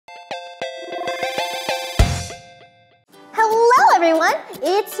everyone,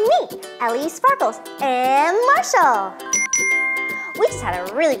 it's me, Ellie, Sparkles, and Marshall. We just had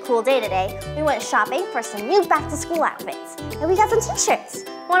a really cool day today. We went shopping for some new back-to-school outfits, and we got some t-shirts.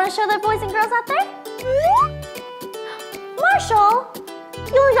 Want to show the boys and girls out there? Marshall,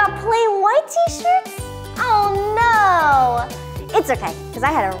 you only got plain white t-shirts? Oh no! It's okay, because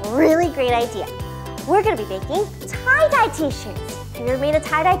I had a really great idea. We're gonna be making tie-dye t-shirts. Have you ever made a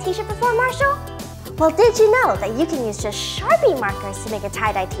tie-dye t-shirt before, Marshall? Well, did you know that you can use just Sharpie markers to make a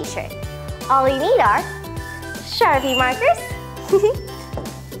tie-dye t-shirt? All you need are Sharpie markers,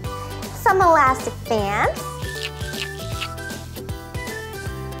 some elastic bands,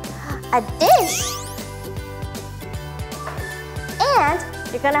 a dish, and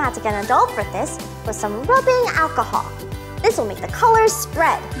you're gonna have to get an adult for this with some rubbing alcohol. This will make the colors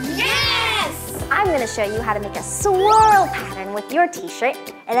spread. Yes! I'm gonna show you how to make a swirl pattern with your t-shirt,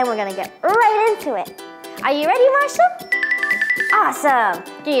 and then we're gonna get right into it. Are you ready, Marshall? Awesome!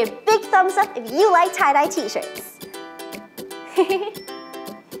 Give me a big thumbs up if you like tie-dye t-shirts.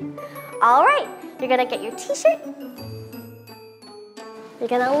 All right, you're gonna get your t-shirt. You're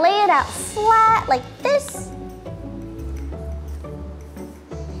gonna lay it out flat like this.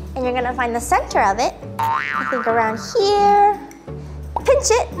 And you're gonna find the center of it. I think around here.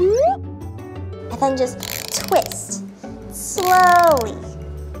 Pinch it. And then just twist, slowly.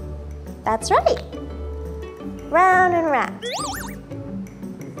 That's right. Round and round.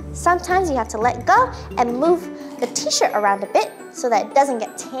 Sometimes you have to let go and move the t-shirt around a bit so that it doesn't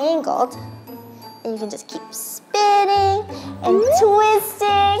get tangled. And you can just keep spinning and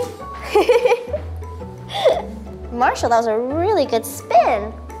twisting. Marshall, that was a really good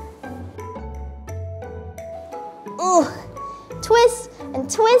spin. Ooh, twist and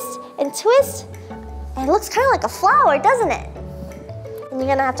twist and twist. And it looks kind of like a flower, doesn't it? And you're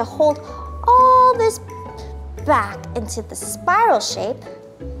gonna have to hold all this back into the spiral shape.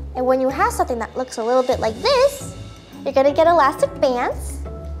 And when you have something that looks a little bit like this, you're gonna get elastic bands.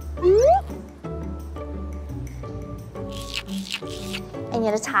 And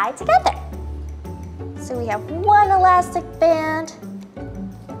you're gonna tie it together. So we have one elastic band,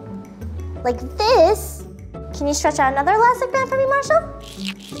 like this. Can you stretch out another elastic band for me, Marshall?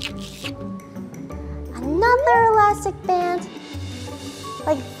 Another elastic band,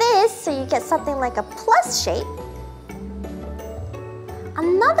 like this, so you get something like a plus shape.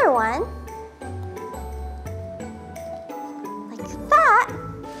 Another one, like that.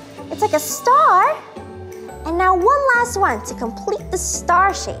 It's like a star. And now one last one to complete the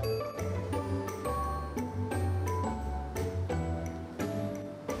star shape.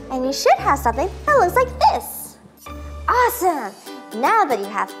 And you should have something that looks like this. Awesome! Now that you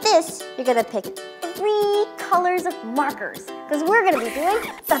have this, you're gonna pick 3 colors of markers, because we're gonna be doing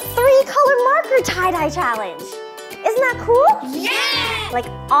the 3-color marker tie-dye challenge. Isn't that cool? Yeah! Like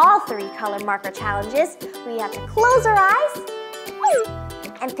all 3-color marker challenges, we have to close our eyes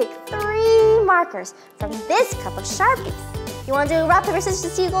and pick 3 markers from this cup of Sharpies. You wanna do rock, paper,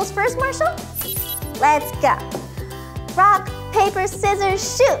 scissors, see who goes first, Marshall? Let's go. Rock, paper, scissors,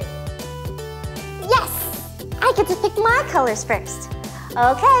 shoot. Yes! I get to pick my colors first.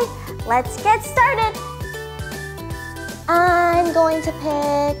 Okay, let's get started. I'm going to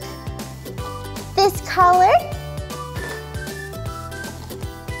pick this color,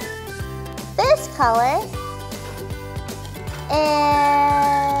 this color,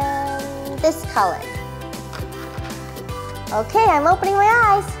 and this color. Okay, I'm opening my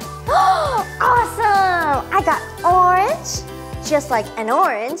eyes. Awesome! I got orange, just like an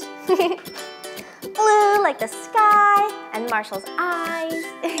orange. Blue, like the sky, and Marshall's eyes.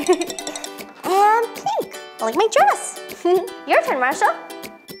 And pink, like my dress. Your turn, Marshall.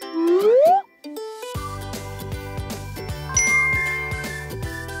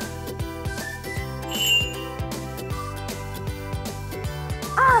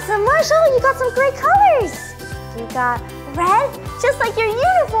 Awesome, Marshall, you got some great colors. You got red, just like your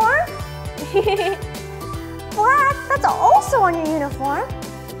uniform. Black, that's also on your uniform.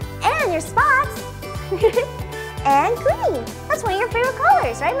 And your spots. And green, that's one of your favorite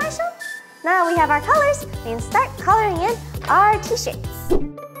colors, right, Marshall? Now we have our colors, we can start coloring in our t-shirts.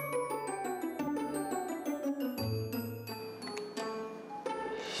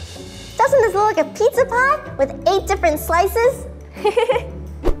 Doesn't this look like a pizza pie with 8 different slices?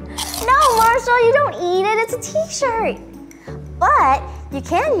 No, Marshall, you don't eat it, it's a t-shirt. But you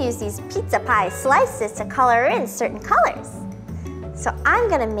can use these pizza pie slices to color in certain colors. So I'm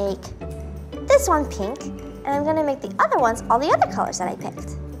gonna make this one pink, and I'm gonna make the other ones all the other colors that I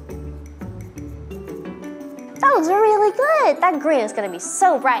picked. That looks really good. That green is gonna be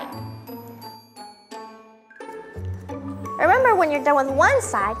so bright. Remember, when you're done with one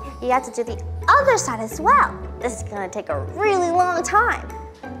side, you have to do the other side as well. This is gonna take a really long time.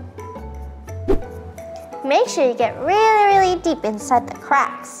 Make sure you get really, really deep inside the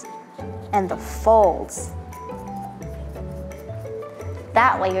cracks and the folds.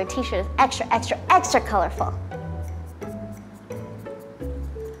 That way your t-shirt is extra, extra, extra colorful.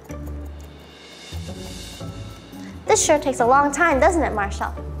 This sure takes a long time, doesn't it,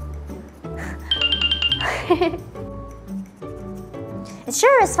 Marshall? It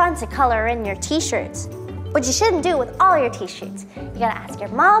sure is fun to color in your t-shirts, but you shouldn't do it with all your t-shirts. You gotta ask your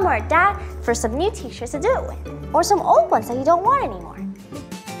mom or dad for some new t-shirts to do it with, or some old ones that you don't want anymore.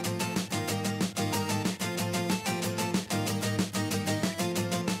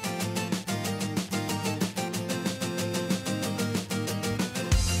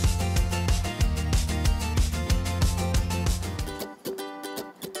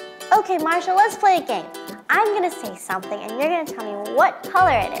 Okay, Marshall, let's play a game. I'm gonna say something and you're gonna tell me what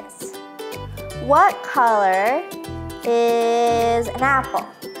color it is. What color is an apple?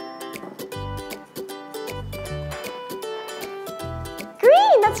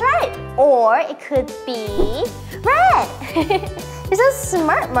 Green, that's right. Or it could be red. You're so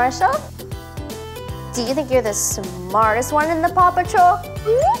smart, Marshall. Do you think you're the smartest one in the Paw Patrol?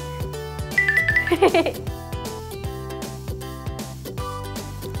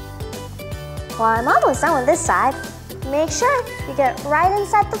 Well, I'm almost done with this side. Make sure you get right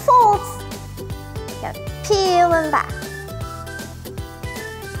inside the folds. You gotta peel them back.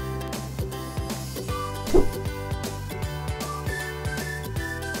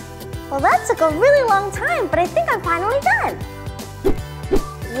 Well, that took a really long time, but I think I'm finally done.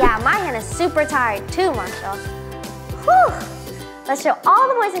 Yeah, my hand is super tired too, Marshall. Whew! Let's show all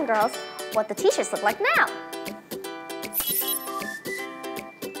the boys and girls what the t-shirts look like now.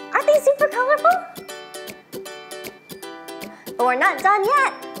 Aren't they super colorful? But we're not done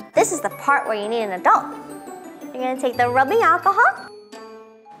yet. This is the part where you need an adult. You're gonna take the rubbing alcohol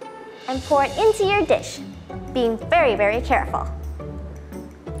and pour it into your dish, being very, very careful.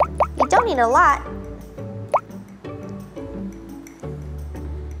 You don't need a lot.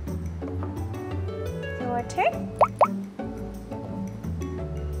 Your turn.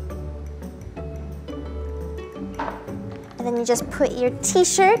 And then you just put your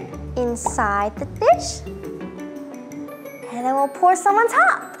t-shirt inside the dish. And then we'll pour some on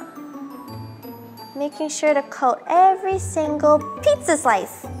top. Making sure to coat every single pizza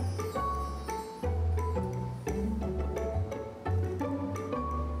slice.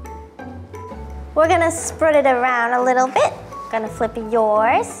 We're gonna spread it around a little bit. Gonna flip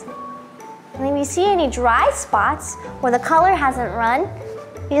yours. And if you see any dry spots where the color hasn't run,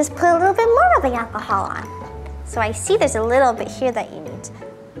 you just put a little bit more rubbing alcohol on. So I see there's a little bit here that you need.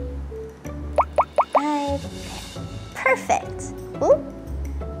 Okay, perfect. Ooh.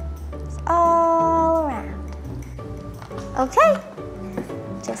 It's all around. Okay,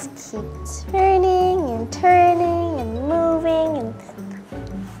 just keep turning and moving and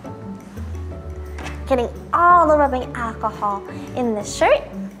getting all the rubbing alcohol in the shirt.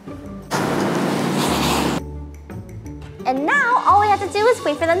 And now all we have to do is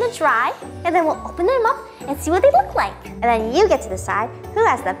wait for them to dry, and then we'll open them up and see what they look like. And then you get to decide who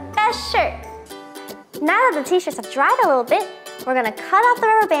has the best shirt. Now that the t-shirts have dried a little bit, we're gonna cut off the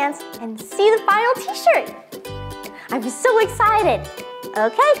rubber bands and see the final t-shirt. I'm so excited.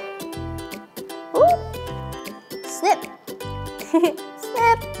 Okay. Ooh. Snip.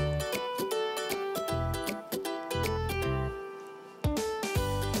 Snip.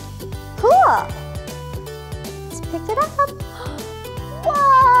 Cool. Let's pick it up.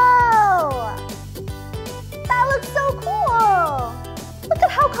 Whoa! That looks so cool. Look at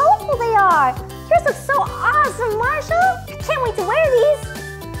how colorful they are. Yours looks so awesome, Marshall. I can't wait to wear these.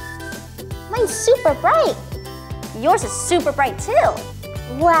 Mine's super bright. Yours is super bright too.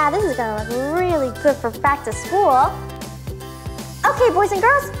 Wow, this is gonna look really good for back to school. Okay, boys and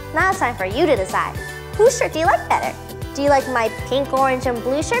girls, now it's time for you to decide. Whose shirt do you like better? Do you like my pink, orange, and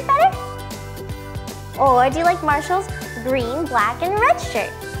blue shirt better? Or do you like Marshall's green, black, and red shirt?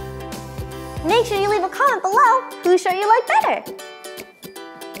 Make sure you leave a comment below whose shirt you like better.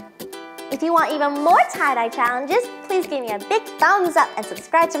 If you want even more tie-dye challenges, please give me a big thumbs up and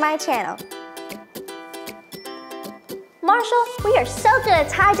subscribe to my channel. Marshall, we are so good at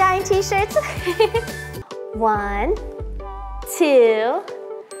tie-dyeing t-shirts. 1, 2,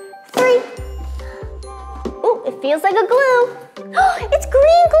 3. Ooh, it feels like a glue. It's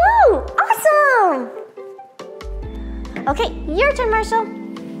green glue! Awesome! Okay, your turn, Marshall.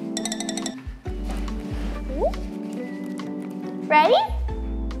 Ready?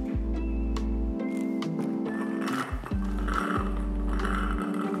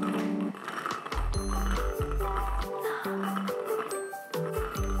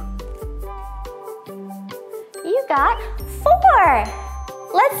 got 4.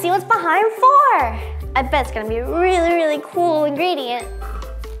 Let's see what's behind 4. I bet it's gonna be a really, really cool ingredient.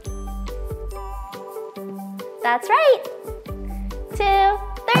 That's right. 2, 3.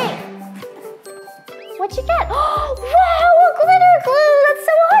 What'd you get? Oh, wow, a glitter glue. That's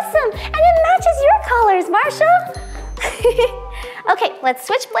so awesome. And it matches your colors, Marshall. Okay, let's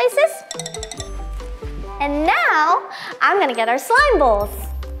switch places. And now, I'm gonna get our slime bowls.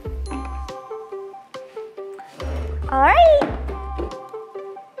 All right.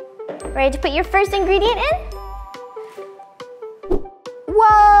 Ready to put your first ingredient in?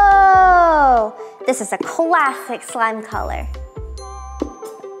 Whoa! This is a classic slime color.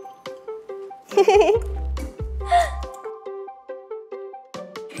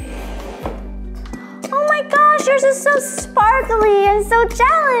 Oh my gosh, yours is so sparkly. I'm so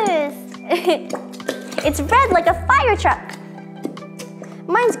jealous. It's red like a fire truck.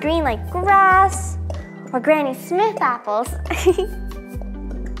 Mine's green like grass or Granny Smith apples.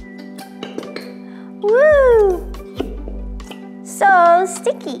 Woo! So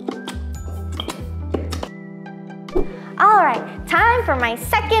sticky. All right, time for my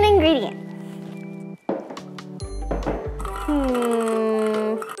second ingredient.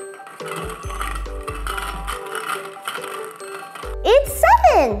 It's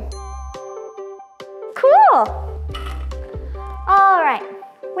 7. Cool. All right,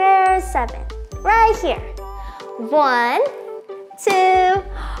 where's 7? Right here. 1, 2,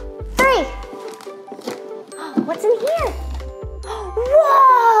 3. What's in here?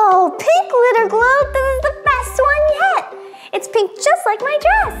 Whoa, pink glitter glue. This is the best one yet. It's pink just like my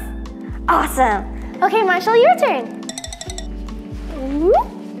dress. Awesome. Okay, Marshall, your turn.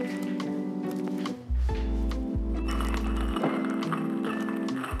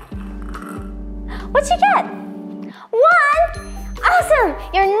 What'd you get? 1. Awesome.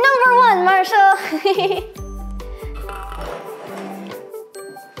 You're number 1, Marshall.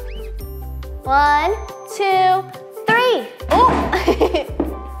 1, 2, 3. Oh!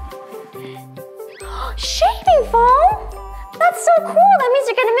 Shaping foam? That's so cool. That means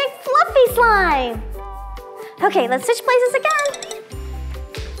you're gonna make fluffy slime. Okay, let's switch places again.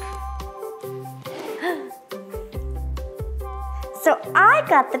 So I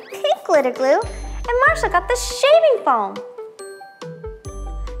got the pink glitter glue and Marshall got the shaving foam.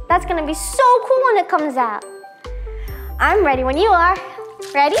 That's gonna be so cool when it comes out. I'm ready when you are.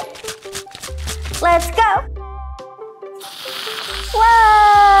 Ready? Let's go.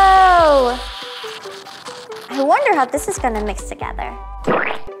 Whoa! I wonder how this is gonna mix together.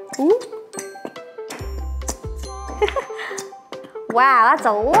 Ooh. Wow, that's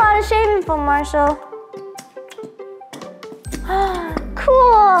a lot of shaving foam, Marshall.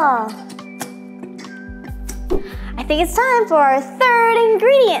 Cool. I think it's time for our third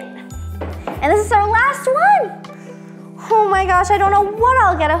ingredient. And this is our last one. Oh my gosh, I don't know what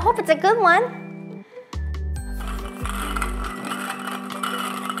I'll get. I hope it's a good one.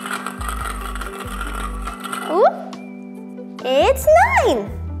 Ooh, it's 9.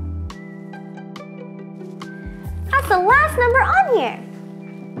 That's the last number on here.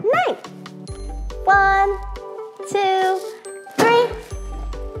 9. 1, 2, 3.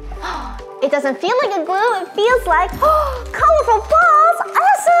 It doesn't feel like a glue, it feels like colorful balls.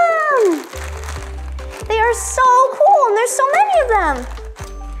 Awesome! They are so cool and there's so many of them.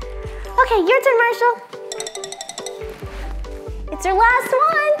 Okay, your turn, Marshall. It's your last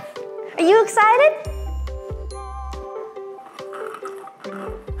one. Are you excited?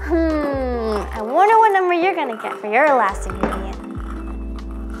 I wonder what number you're gonna get for your last ingredient.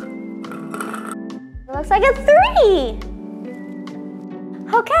 It looks like a 3.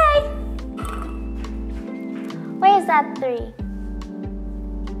 Okay. Where's that 3?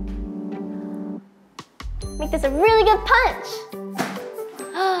 Make this a really good punch.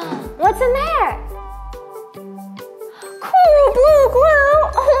 What's in there? Cool blue glue.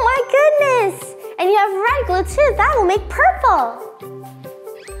 Oh my goodness. And you have red glue too. That will make purple.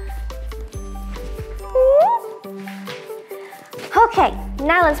 Okay,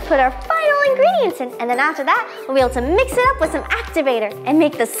 now let's put our final ingredients in, and then after that, we'll be able to mix it up with some activator and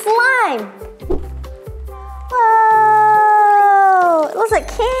make the slime. Whoa, it looks like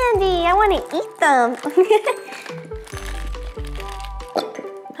candy. I want to eat them.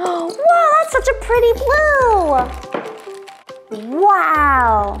 Wow, that's such a pretty blue.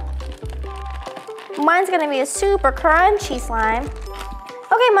 Wow. Mine's gonna be a super crunchy slime.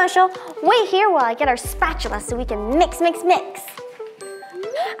 Okay, Marshall, wait here while I get our spatula so we can mix, mix, mix.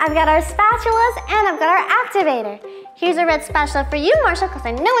 I've got our spatulas and I've got our activator. Here's a red spatula for you, Marshall, because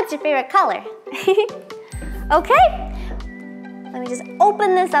I know it's your favorite color. Okay, let me just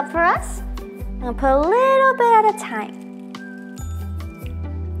open this up for us. I'm gonna put a little bit at a time.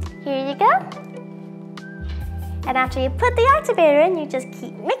 Here you go. And after you put the activator in, you just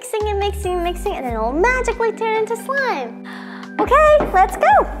keep mixing and mixing and mixing, and then it'll magically turn into slime. Okay, let's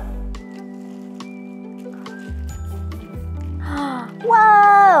go.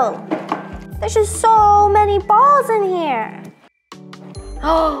 Whoa! There's just so many balls in here.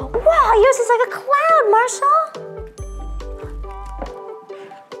 Oh, wow, yours is like a cloud, Marshall.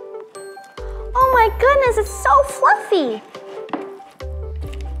 Oh my goodness, it's so fluffy.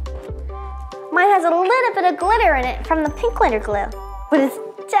 Mine has a little bit of glitter in it from the pink glitter glue, but it's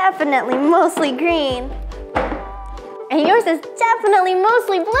definitely mostly green. And yours is definitely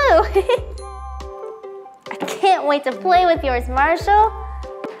mostly blue. I can't wait to play with yours, Marshall.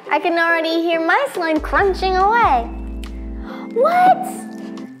 I can already hear my slime crunching away. What?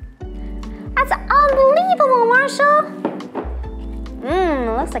 That's unbelievable, Marshall.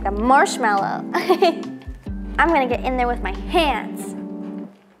 Looks like a marshmallow. I'm gonna get in there with my hands.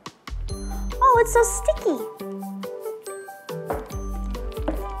 Oh, it's so sticky.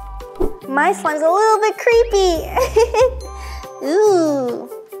 My slime's a little bit creepy. Ooh.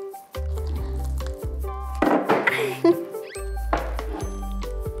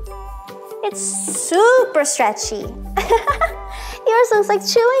 It's super stretchy. Yours looks like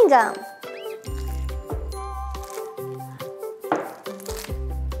chewing gum.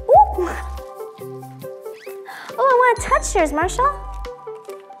 Ooh. Oh, I want to touch yours, Marshall.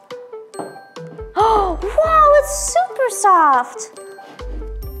 Oh, wow, it's super soft.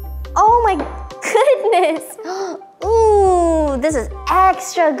 Oh my goodness. Ooh, this is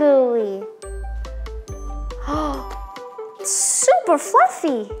extra gooey. Oh, super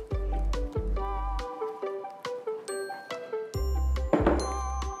fluffy.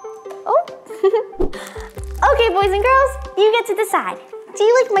 Oh. Okay, boys and girls, you get to decide. Do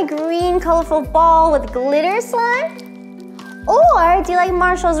you like my green colorful ball with glitter slime? Or do you like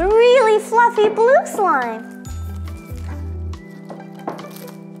Marshall's really fluffy blue slime?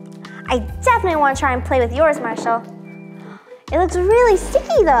 I definitely want to try and play with yours, Marshall. It looks really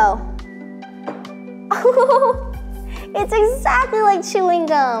sticky though. Oh, it's exactly like chewing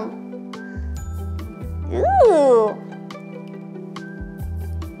gum. Ooh.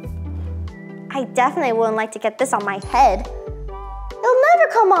 I definitely wouldn't like to get this on my head. It'll never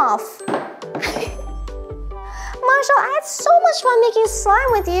come off. Marshall, I had so much fun making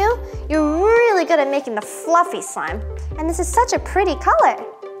slime with you. You're really good at making the fluffy slime. And this is such a pretty color.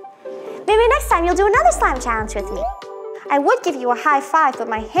 Maybe next time you'll do another slime challenge with me. I would give you a high five, but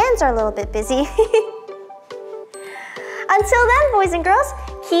my hands are a little bit busy. Until then, boys and girls,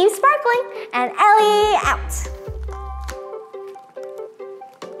 keep sparkling, and Ellie out.